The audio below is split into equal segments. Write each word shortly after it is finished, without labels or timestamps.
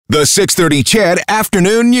The 6:30 CHED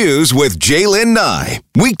Afternoon News with Jaylen Nye.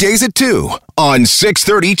 Weekdays at 2 on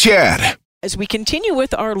 6:30 CHED. As we continue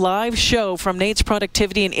with our live show from Nate's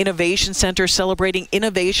Productivity and Innovation Center, celebrating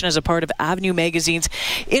innovation as a part of Avenue Magazine's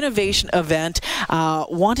innovation event,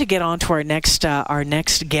 want to get on to our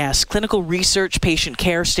next guest. Clinical research, patient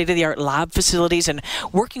care, state-of-the-art lab facilities, and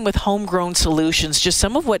working with homegrown solutions. Just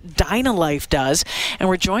some of what DynaLife does. And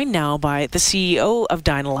we're joined now by the CEO of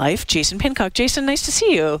DynaLife, Jason Pincock. Jason, nice to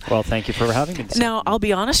see you. Well, thank you for having me. Now, I'll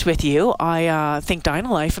be honest with you. I think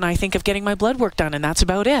DynaLife, and I think of getting my blood work done, and that's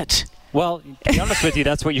about it. Well, to be honest with you,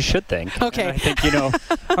 that's what you should think. Okay. And I think,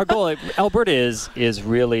 our goal, Alberta is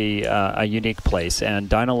really a unique place, and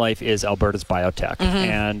DynaLife is Alberta's biotech. Mm-hmm.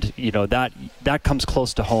 And, that comes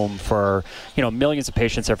close to home for, millions of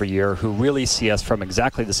patients every year who really see us from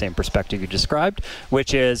exactly the same perspective you described,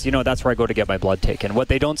 which is, that's where I go to get my blood taken. What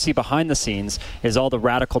they don't see behind the scenes is all the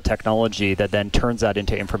radical technology that then turns that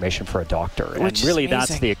into information for a doctor. Which and really, is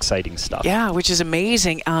that's the exciting stuff. Yeah, which is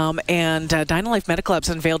amazing. And DynaLife Medical Labs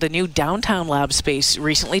unveiled a new downtown lab space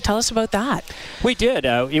recently. Tell us about that. We did.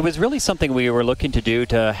 It was really something we were looking to do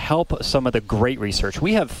to help some of the great research.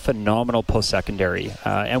 We have phenomenal post-secondary.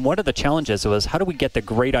 And one of the challenges was how do we get the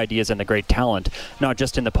great ideas and the great talent, not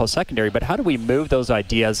just in the post-secondary, but how do we move those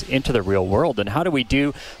ideas into the real world? And how do we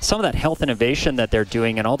do some of that health innovation that they're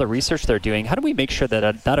doing and all the research they're doing? How do we make sure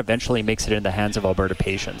that that eventually makes it in the hands of Alberta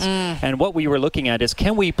patients? And what we were looking at is,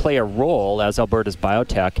 can we play a role as Alberta's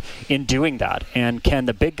biotech in doing that? And can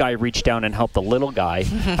the big guy reach down and help the little guy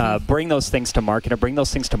bring those things to market and bring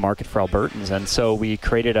those things to market for Albertans? And so we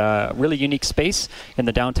created a really unique space in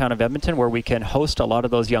the downtown of Edmonton where we can host a lot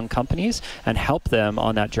of those young companies and help them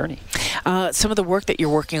on that journey. Some of the work that you're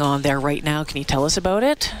working on there right now, can you tell us about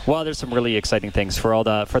it? Well, there's some really exciting things for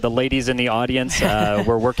the ladies in the audience.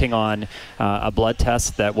 We're working on a blood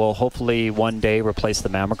test that will hopefully one day replace the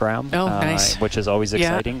mammogram. Oh, nice. Which is always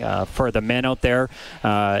exciting. Yeah. For the men out there,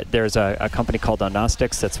 there's a company called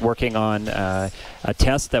Diagnostics that's working on a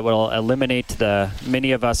test that will eliminate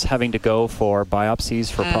many of us having to go for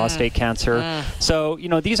biopsies for prostate cancer. So,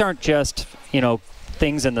 these aren't just,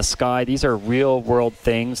 things in the sky. These are real world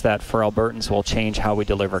things that for Albertans will change how we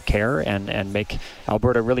deliver care and make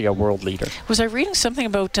Alberta really a world leader. Was I reading something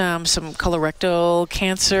about some colorectal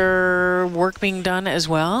cancer work being done as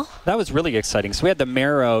well? That was really exciting. So we had the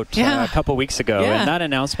mayor out a couple weeks ago, and that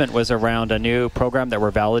announcement was around a new program that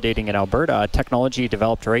we're validating in Alberta, technology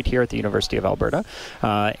developed right here at the University of Alberta.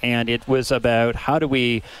 And it was about how do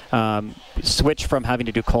we switch from having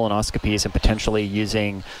to do colonoscopies and potentially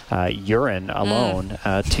using urine alone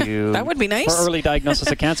to that would be nice for early diagnosis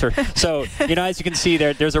of cancer. So, as you can see,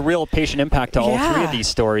 there's a real patient impact to all three of these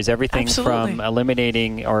stories. Everything from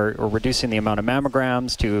eliminating or reducing the amount of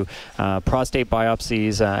mammograms to prostate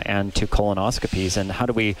biopsies and to colonoscopies. And how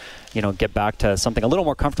do we, get back to something a little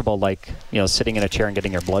more comfortable, like sitting in a chair and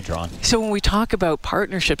getting your blood drawn? So when we talk about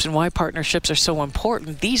partnerships and why partnerships are so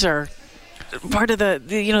important, these are part of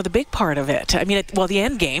the big part of it. I mean, the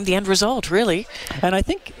end game, the end result, really. And I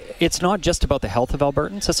think it's not just about the health of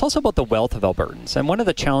Albertans, it's also about the wealth of Albertans. And one of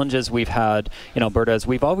the challenges we've had in Alberta is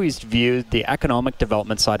we've always viewed the economic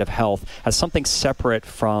development side of health as something separate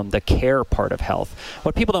from the care part of health.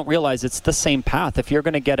 What people don't realize, it's the same path. If you're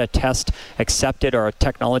going to get a test accepted or a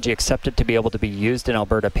technology accepted to be able to be used in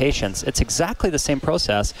Alberta patients, it's exactly the same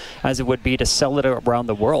process as it would be to sell it around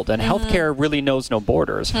the world. And healthcare really knows no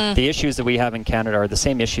borders. The issues that we have in Canada are the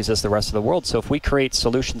same issues as the rest of the world. So if we create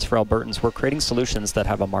solutions for Albertans, we're creating solutions that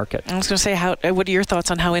have a market. I was going to say, what are your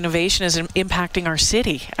thoughts on how innovation is impacting our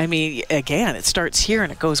city? I mean, again, it starts here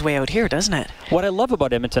and it goes way out here, doesn't it? What I love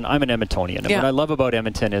about Edmonton, I'm an Edmontonian, and what I love about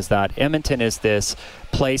Edmonton is that Edmonton is this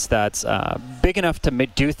place that's big enough to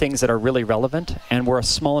do things that are really relevant, and we're a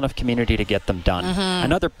small enough community to get them done.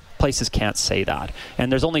 And other places can't say that.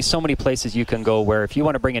 And there's only so many places you can go where if you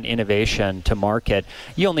want to bring an innovation to market,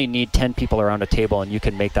 you only need 10 people around a table and you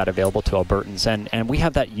can make that available to Albertans. And we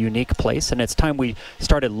have that unique place, and it's time we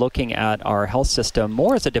started looking at our health system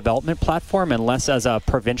more as a development platform and less as a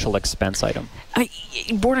provincial expense item.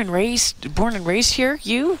 Born and raised here,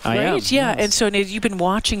 you? I am, right? Yeah, yes. and so you've been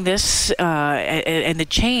watching this and the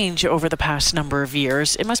change over the past number of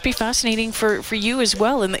years. It must be fascinating for you as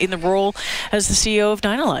well in the role as the CEO of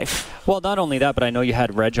DynaLife. Well, not only that, but I know you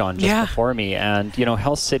had Reg on just before me, and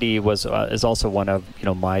Health City is also one of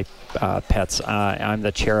my pets. I'm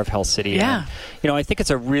the chair of Health City. Yeah. And, I think it's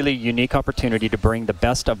a really unique opportunity to bring the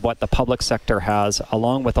best of what the public sector has,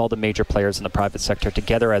 along with all the major players in the private sector,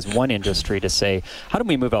 together as one industry to say, how do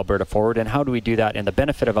we move Alberta forward, and how do we do that in the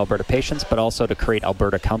benefit of Alberta patients, but also to create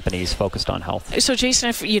Alberta companies focused on health. So, Jason,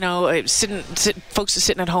 if folks are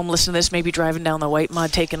sitting at home listening to this, maybe driving down the White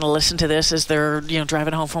Mud, taking a listen to this as they're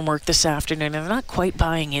driving home from work this afternoon, and they're not quite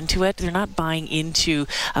buying into it. They're not buying into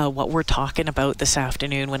what we're talking about this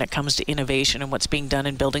afternoon when it comes to innovation and what's being done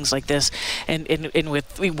in buildings like this, and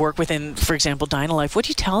we work within, for example, Dynalife. What do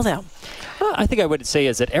you tell them? I think I would say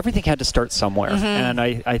is that everything had to start somewhere. And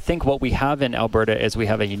I think what we have in Alberta is we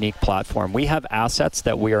have a unique platform. We have assets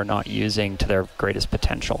that we are not using to their greatest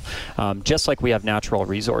potential. Just like we have natural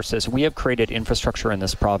resources, we have created infrastructure in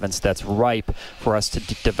this province that's ripe for us to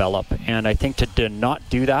develop. And I think to not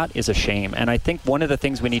do that is a shame. And I think one of the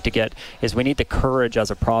things we need to get is we need the courage as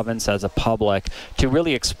a province, as a public, to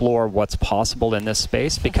really explore what's possible in this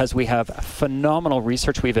space, because we have phenomenal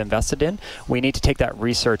research we've invested in. We need to take that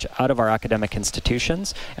research out of our academic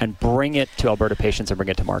institutions and bring it to Alberta patients and bring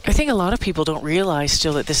it to market. I think a lot of people don't realize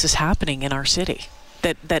still that this is happening in our city.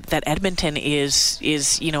 That Edmonton is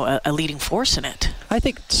a leading force in it. I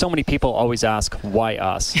think so many people always ask, why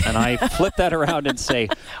us? And I flip that around and say,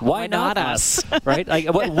 why not us? Right?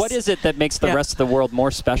 What is it that makes the rest of the world more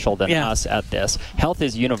special than us at this? Health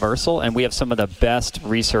is universal, and we have some of the best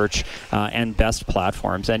research and best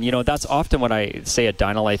platforms. And, that's often what I say at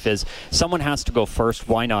Dynalife is someone has to go first.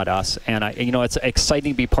 Why not us? And, it's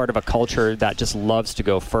exciting to be part of a culture that just loves to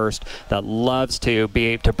go first, that loves to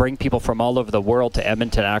bring people from all over the world to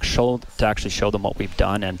Edmonton to actually show them what we've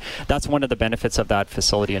done. And that's one of the benefits of that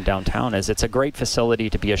facility in downtown, is it's a great facility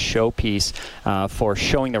to be a showpiece for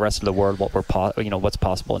showing the rest of the world what's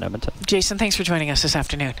possible in Edmonton. Jason, thanks for joining us this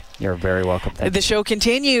afternoon. You're very welcome. Thank you.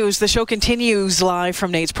 The show continues live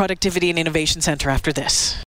from Nate's Productivity and Innovation Center after this.